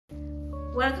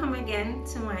Welcome again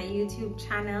to my YouTube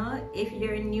channel. If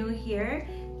you're new here,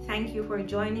 thank you for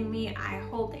joining me. I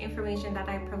hope the information that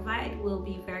I provide will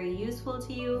be very useful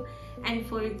to you. And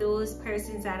for those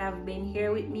persons that have been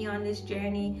here with me on this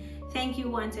journey, thank you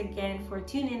once again for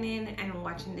tuning in and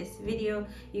watching this video.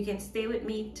 You can stay with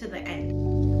me to the end.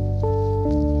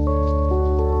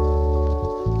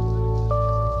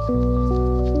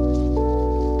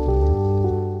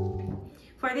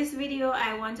 For this video,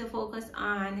 I want to focus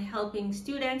on helping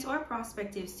students or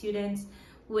prospective students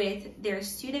with their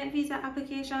student visa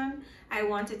application. I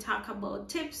want to talk about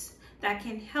tips that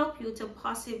can help you to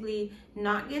possibly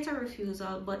not get a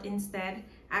refusal, but instead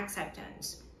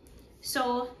acceptance.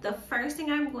 So the first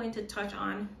thing I'm going to touch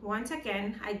on, once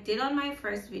again, I did on my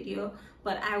first video,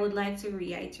 but I would like to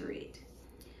reiterate.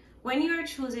 When you're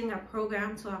choosing a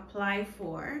program to apply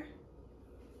for,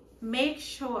 make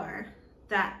sure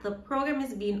that the program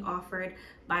is being offered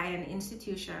by an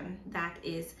institution that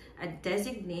is a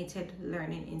designated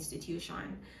learning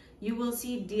institution. You will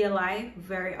see DLI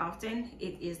very often.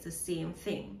 It is the same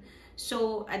thing.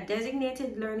 So a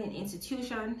designated learning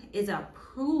institution is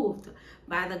approved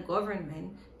by the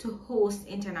government to host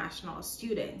international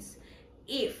students.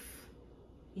 If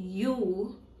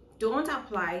you don't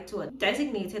apply to a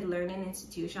designated learning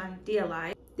institution,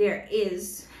 DLI, there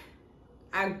is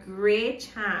a great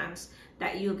chance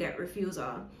that you'll get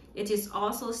refusal. It is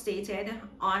also stated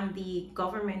on the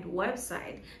government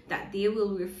website that they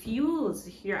will refuse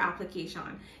your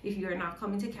application if you're not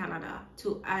coming to Canada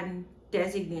to a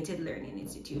designated learning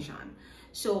institution.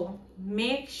 So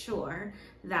make sure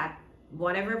that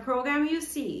whatever program you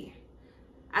see,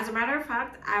 as a matter of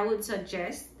fact, I would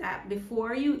suggest that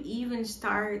before you even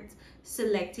start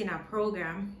selecting a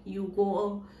program, you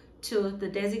go to the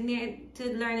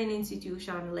designated learning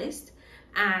institution list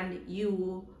and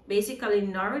you basically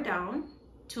narrow down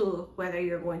to whether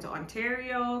you're going to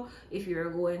Ontario, if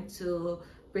you're going to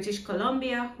British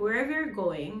Columbia, wherever you're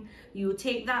going, you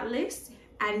take that list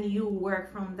and you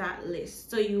work from that list.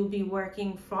 So you'll be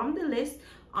working from the list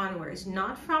onwards,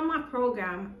 not from a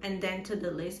program and then to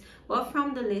the list, but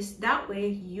from the list. That way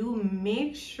you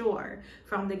make sure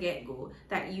from the get-go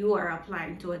that you are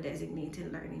applying to a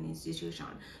designated learning institution.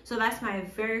 So that's my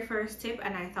very first tip,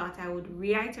 and I thought I would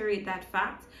reiterate that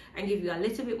fact and give you a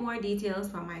little bit more details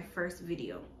from my first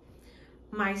video.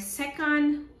 My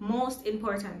second most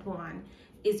important one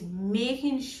is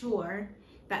making sure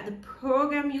that the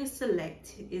program you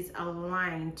select is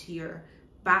aligned to your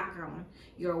background,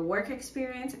 your work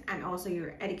experience, and also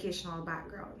your educational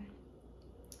background.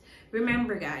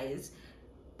 Remember guys,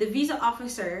 the visa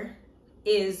officer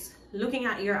is looking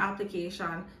at your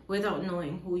application without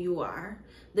knowing who you are.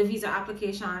 The visa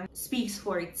application speaks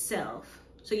for itself.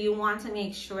 So you want to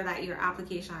make sure that your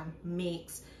application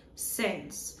makes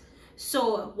sense.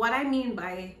 So what I mean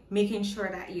by making sure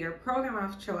that your program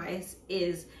of choice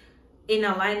is in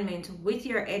alignment with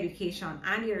your education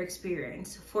and your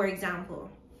experience. For example,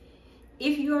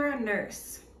 if you're a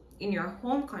nurse in your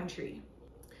home country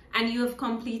and you have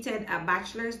completed a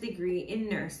bachelor's degree in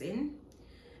nursing,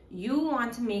 you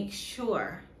want to make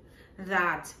sure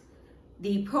that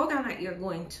the program that you're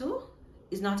going to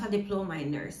is not a diploma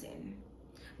in nursing,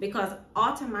 because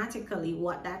automatically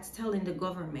what that's telling the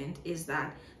government is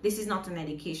that this is not an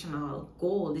educational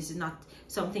goal. This is not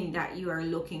something that you are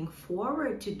looking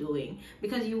forward to doing,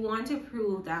 because you want to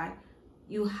prove that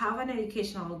you have an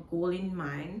educational goal in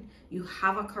mind, you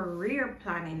have a career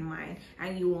plan in mind,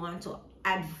 and you want to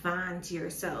advance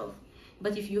yourself.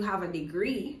 But if you have a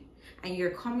degree and you're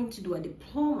coming to do a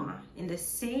diploma in the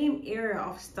same area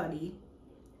of study,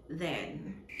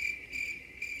 then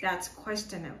that's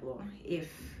questionable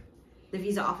if the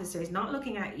visa officer is not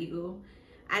looking at you.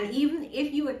 And even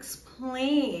if you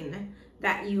explain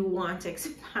that you want to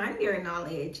expand your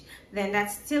knowledge, then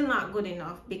that's still not good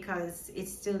enough, because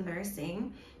it's still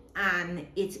nursing and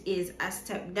it is a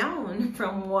step down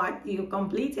from what you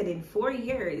completed in 4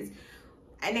 years.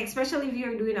 And especially if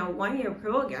you're doing a 1-year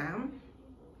program,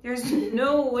 there's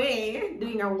no way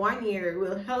doing a 1 year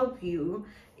will help you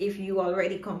if you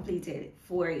already completed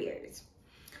 4 years.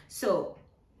 So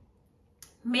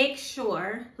make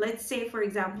sure, let's say for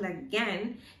example,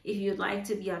 again, if you'd like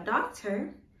to be a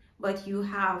doctor, but you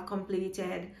have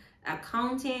completed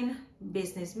accounting,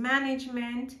 business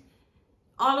management,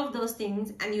 all of those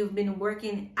things, and you've been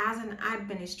working as an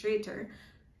administrator,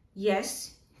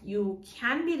 yes, you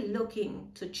can be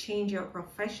looking to change your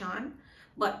profession,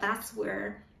 but that's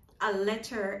where a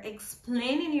letter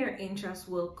explaining your interests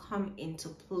will come into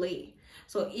play.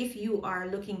 So if you are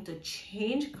looking to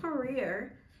change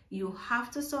career, you have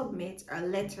to submit a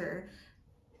letter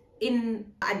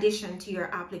in addition to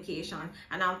your application,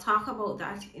 and I'll talk about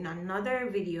that in another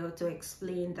video to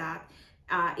explain that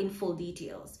in full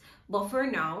details. But for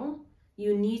now,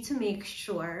 you need to make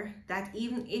sure that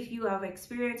even if you have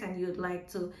experience and you'd like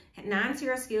to enhance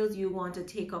your skills, you want to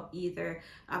take up either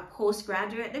a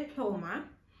postgraduate diploma,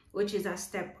 which is a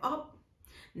step up,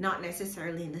 not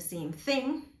necessarily in the same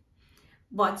thing,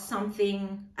 but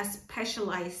something, a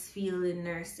specialized field in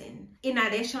nursing. In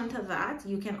addition to that,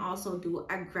 you can also do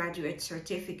a graduate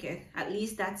certificate. At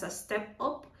least that's a step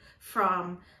up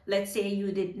from, let's say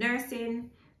you did nursing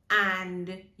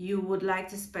and you would like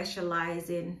to specialize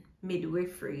in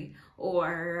midwifery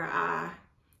or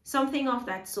something of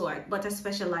that sort, but a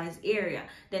specialized area,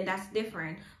 then that's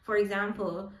different. For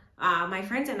example, my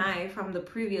friends and I from the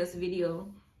previous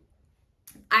video,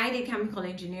 I did chemical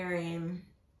engineering.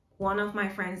 One of my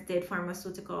friends did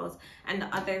pharmaceuticals, and the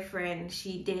other friend,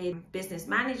 she did business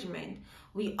management.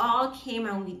 We all came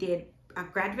and we did a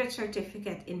graduate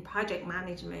certificate in project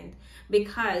management,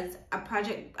 because a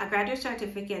graduate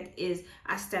certificate is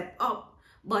a step up,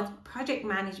 but project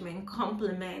management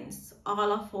complements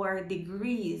all of our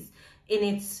degrees in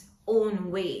its own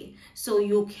way. So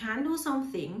you can do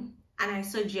something, and I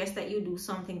suggest that you do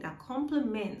something that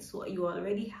complements what you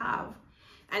already have.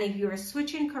 And if you're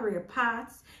switching career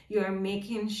paths, you're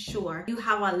making sure you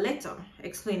have a letter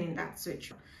explaining that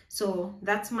switch. So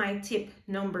that's my tip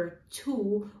number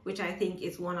 2, which I think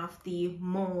is one of the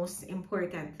most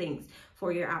important things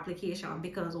for your application,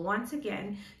 because once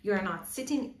again, you're not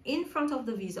sitting in front of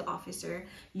the visa officer,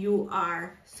 you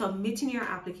are submitting your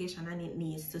application and it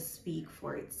needs to speak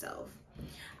for itself.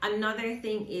 Another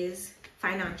thing is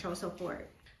financial support.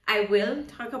 I will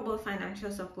talk about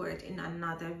financial support in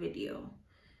another video.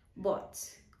 But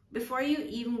before you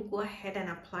even go ahead and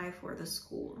apply for the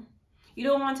school, you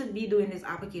don't want to be doing this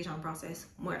application process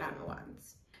more than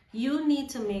once. You need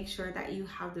to make sure that you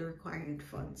have the required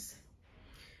funds.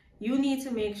 You need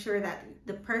to make sure that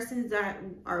the persons that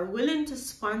are willing to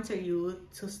sponsor you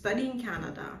to study in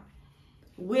Canada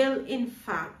will in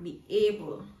fact be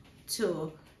able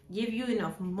to give you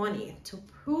enough money to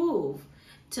prove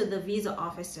to the visa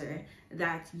officer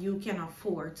that you can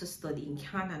afford to study in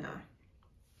Canada.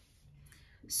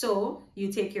 So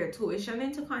you take your tuition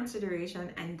into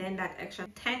consideration, and then that extra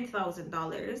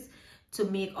 $10,000 to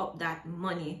make up that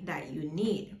money that you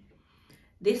need.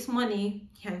 This money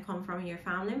can come from your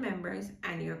family members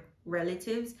and your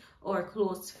relatives or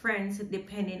close friends,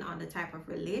 depending on the type of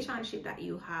relationship that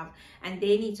you have, and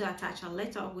they need to attach a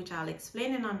letter, which I'll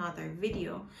explain in another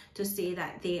video, to say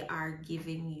that they are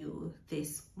giving you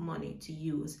this money to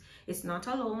use. It's not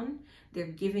a loan, they're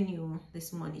giving you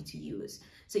this money to use.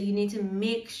 So you need to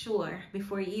make sure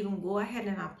before you even go ahead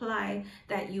and apply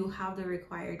that you have the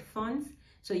required funds.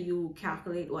 So you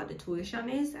calculate what the tuition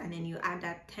is, and then you add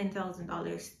that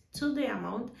 $10,000 to the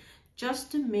amount,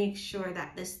 just to make sure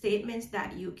that the statements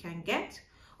that you can get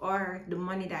or the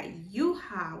money that you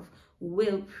have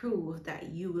will prove that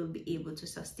you will be able to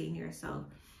sustain yourself.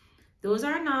 Those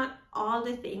are not all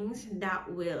the things that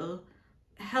will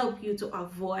help you to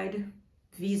avoid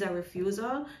visa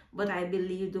refusal, but I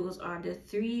believe those are the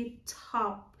 3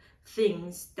 top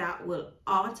things that will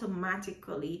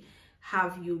automatically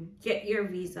have you get your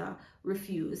visa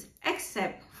refused,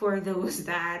 except for those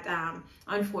that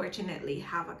unfortunately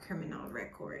have a criminal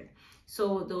record.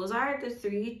 So those are the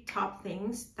 3 top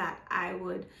things that I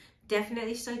would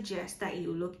definitely suggest that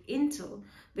you look into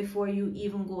before you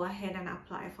even go ahead and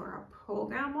apply for a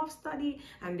program of study,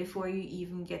 and before you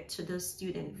even get to the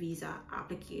student visa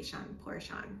application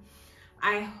portion.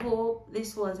 I hope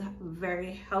this was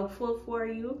very helpful for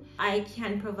you. I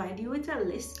can provide you with a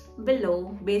list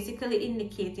below, basically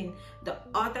indicating the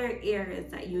other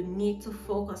areas that you need to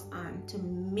focus on to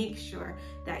make sure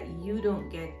that you don't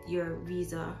get your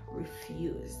visa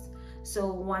refused.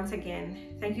 So once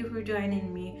again, thank you for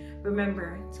joining me.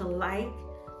 Remember to like,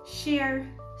 share,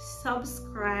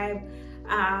 subscribe,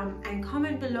 and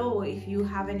comment below if you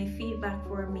have any feedback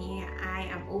for me. I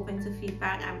am open to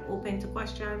feedback, I'm open to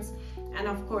questions, and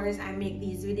of course I make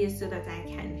these videos so that I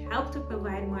can help to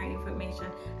provide more information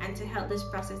and to help this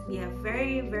process be a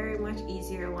very, very much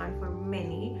easier one for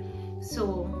many.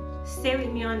 So stay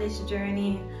with me on this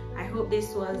journey. I hope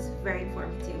this was very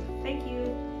informative. Thank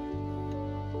you.